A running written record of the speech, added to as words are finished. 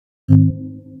My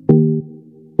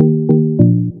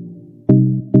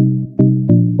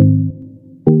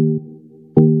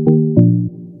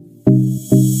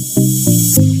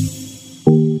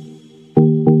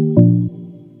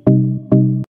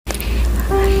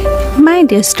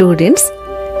dear students,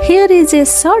 here is a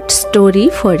short story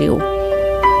for you.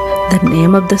 The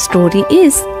name of the story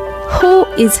is Who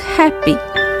is Happy?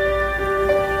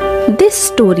 This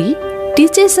story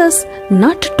teaches us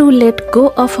not to let go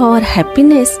of our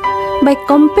happiness by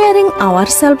comparing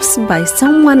ourselves by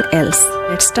someone else.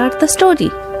 Let's start the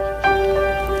story.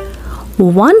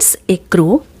 Once a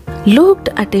crow looked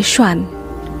at a swan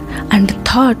and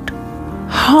thought,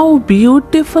 "How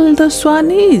beautiful the swan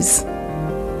is!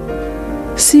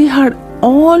 She had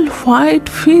all white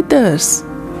feathers,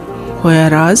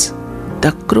 whereas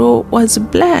the crow was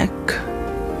black."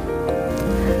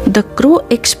 The crow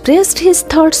expressed his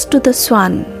thoughts to the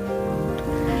swan.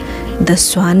 The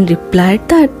swan replied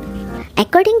that,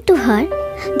 According to her,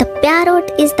 the parrot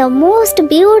is the most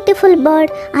beautiful bird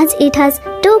as it has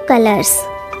 2 colors,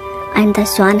 and the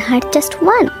swan had just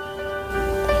 1.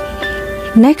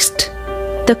 Next,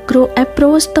 the crow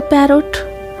approached the parrot,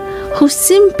 who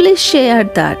simply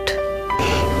shared that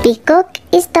Peacock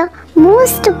is the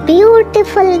most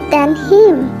beautiful than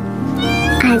him,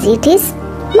 as it is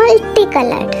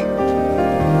multicolored.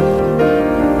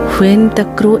 When the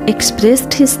crow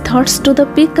expressed his thoughts to the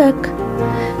peacock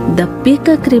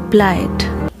replied,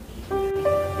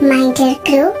 My dear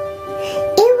crow,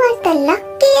 you are the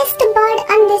luckiest bird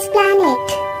on this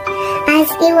planet, as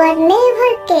you are never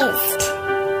kissed.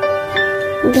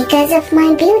 Because of my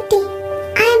beauty,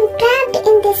 I am trapped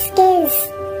in this cage,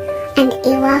 and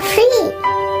you are free.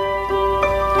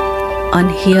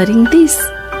 On hearing this,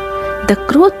 the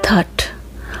crow thought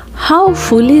how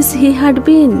foolish he had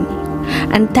been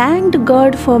and thanked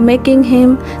God for making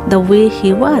him the way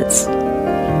he was.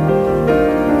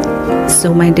 So,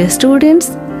 my dear students,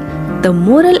 the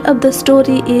moral of the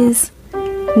story is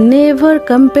never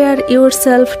compare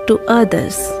yourself to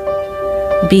others.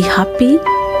 Be happy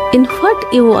in what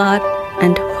you are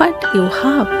and what you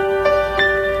have.